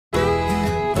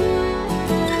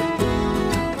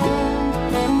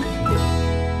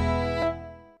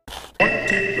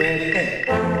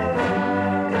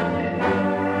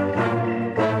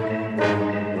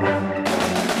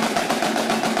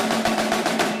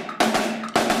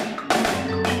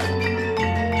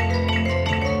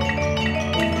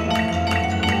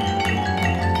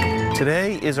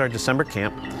is our December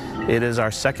camp. It is our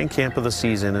second camp of the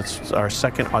season. It's our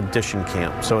second audition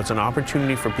camp. So it's an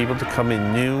opportunity for people to come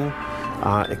in new,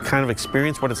 kind of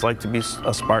experience what it's like to be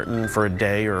a Spartan for a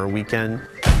day or a weekend.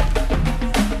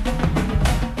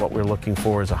 What we're looking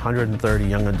for is 130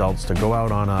 young adults to go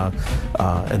out on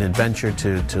an adventure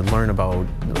to learn about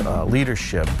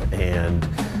leadership and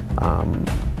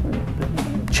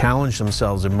challenge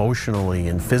themselves emotionally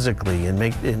and physically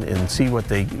and see what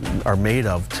they are made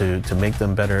of to make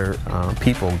them better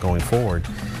people going forward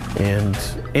and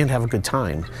have a good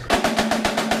time.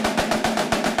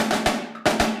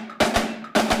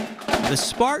 The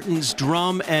Spartans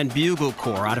Drum and Bugle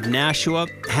Corps out of Nashua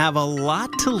have a lot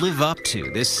to live up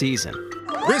to this season.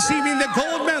 Receiving the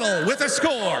gold medal with a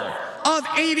score of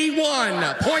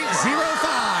 81.05.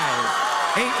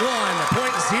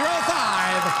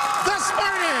 81.05, the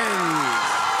Spartans!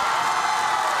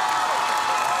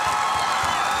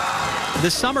 The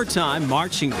summertime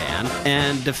marching band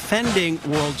and defending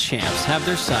world champs have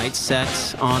their sights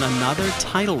set on another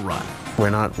title run. We're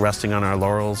not resting on our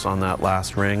laurels on that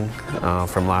last ring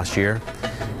from last year.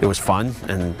 It was fun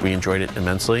and we enjoyed it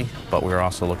immensely, but we're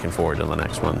also looking forward to the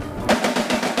next one.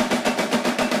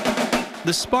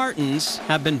 The Spartans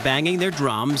have been banging their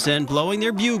drums and blowing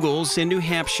their bugles in New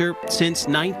Hampshire since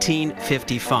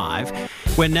 1955,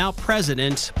 when now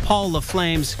President Paul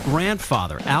LaFlamme's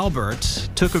grandfather, Albert,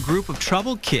 took a group of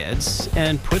troubled kids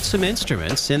and put some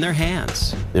instruments in their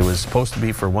hands. It was supposed to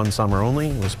be for one summer only.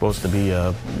 It was supposed to be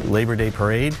a Labor Day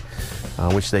parade,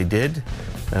 which they did.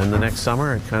 And the next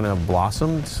summer, it kind of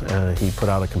blossomed. He put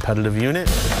out a competitive unit.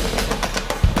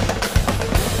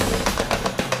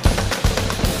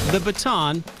 The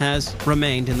baton has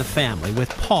remained in the family, with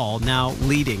Paul now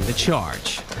leading the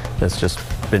charge. It's just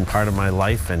been part of my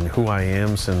life and who I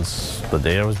am since the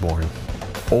day I was born.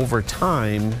 Over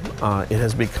time, it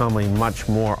has become a much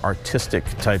more artistic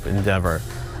type endeavor,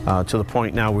 to the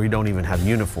point now where we don't even have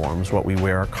uniforms. What we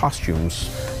wear are costumes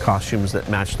that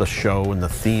match the show and the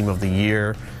theme of the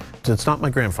year. It's not my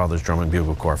grandfather's drum and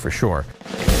bugle corps for sure.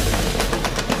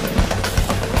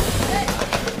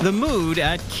 The mood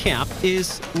at camp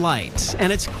is light,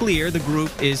 and it's clear the group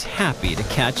is happy to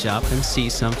catch up and see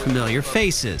some familiar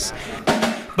faces.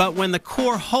 But when the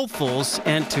Corps hopefuls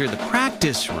enter the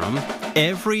practice room,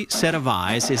 every set of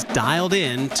eyes is dialed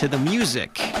in to the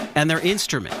music and their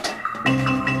instrument.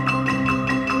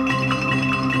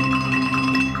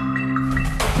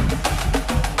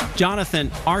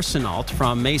 Jonathan Arsenault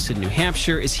from Mason, New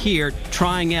Hampshire is here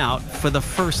trying out for the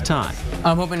first time.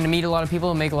 I'm hoping to meet a lot of people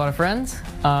and make a lot of friends,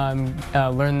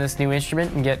 learn this new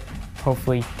instrument and get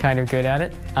hopefully kind of good at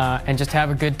it, and just have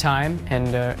a good time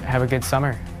and have a good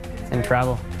summer and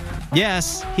travel.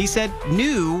 Yes, he said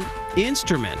new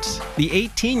instrument. The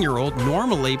 18-year-old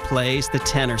normally plays the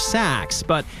tenor sax,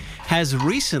 but has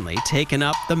recently taken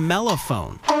up the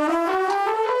mellophone.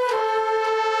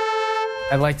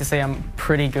 I'd like to say I'm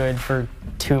pretty good for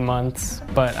 2 months,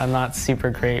 but I'm not super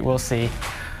great. We'll see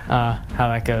how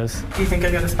that goes. Do you think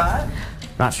I got a spot?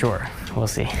 Not sure. We'll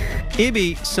see.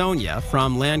 Ibby Sonia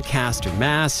from Lancaster,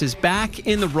 Mass. is back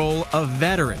in the role of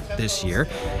veteran this year.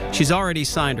 She's already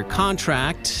signed her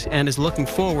contract and is looking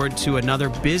forward to another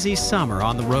busy summer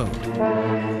on the road.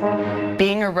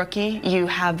 Being a rookie, you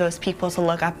have those people to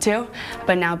look up to,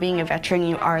 but now being a veteran,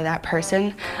 you are that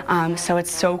person. So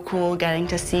it's so cool getting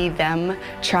to see them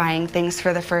trying things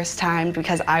for the first time,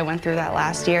 because I went through that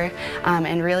last year,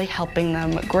 and really helping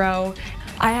them grow.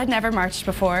 I had never marched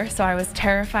before, so I was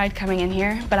terrified coming in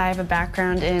here, but I have a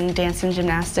background in dance and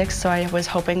gymnastics, so I was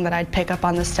hoping that I'd pick up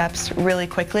on the steps really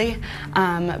quickly.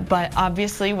 But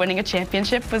obviously winning a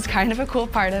championship was kind of a cool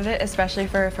part of it, especially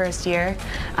for a first year.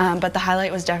 But the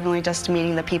highlight was definitely just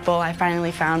meeting the people. I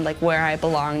finally found like where I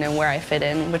belonged and where I fit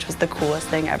in, which was the coolest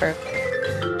thing ever.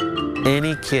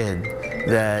 Any kid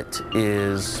that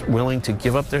is willing to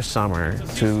give up their summer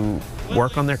to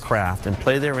work on their craft and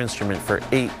play their instrument for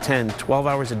 8, 10, 12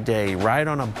 hours a day, ride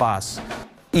on a bus,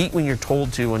 eat when you're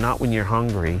told to and not when you're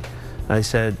hungry. I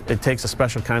said it takes a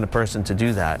special kind of person to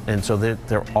do that, and so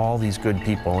they're all these good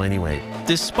people anyway.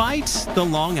 Despite the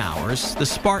long hours, the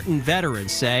Spartan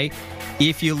veterans say,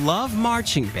 if you love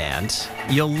marching band,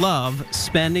 you'll love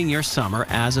spending your summer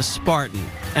as a Spartan,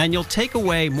 and you'll take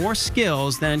away more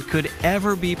skills than could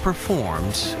ever be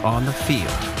performed on the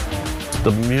field.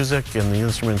 The music and the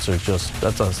instruments are just,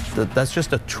 that's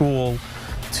just a tool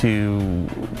to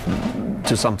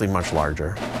something much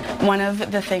larger. One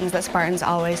of the things that Spartans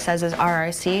always says is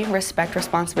RRC, respect,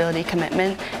 responsibility,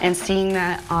 commitment, and seeing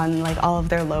that on like all of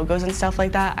their logos and stuff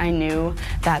like that, I knew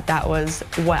that that was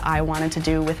what I wanted to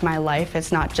do with my life.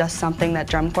 It's not just something that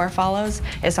drum corps follows,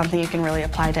 it's something you can really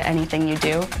apply to anything you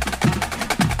do.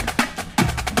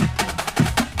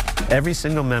 Every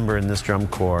single member in this drum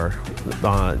corps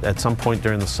at some point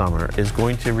during the summer is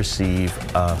going to receive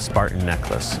a Spartan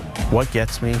necklace. What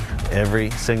gets me every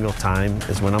single time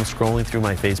is when I'm scrolling through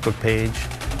my Facebook page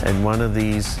and one of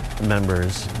these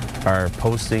members are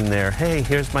posting their, hey,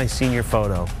 here's my senior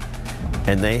photo,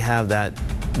 and they have that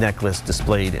necklace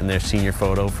displayed in their senior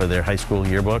photo for their high school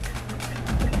yearbook.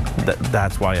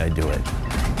 That's why I do it.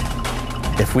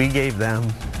 If we gave them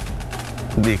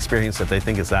the experience that they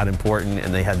think is that important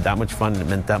and they had that much fun and it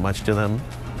meant that much to them,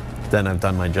 then I've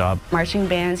done my job. Marching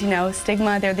bands, you know,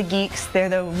 stigma, they're the geeks, they're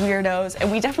the weirdos, and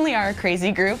we definitely are a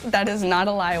crazy group. That is not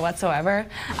a lie whatsoever,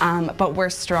 but we're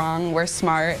strong, we're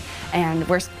smart, and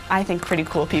we're, I think, pretty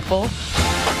cool people.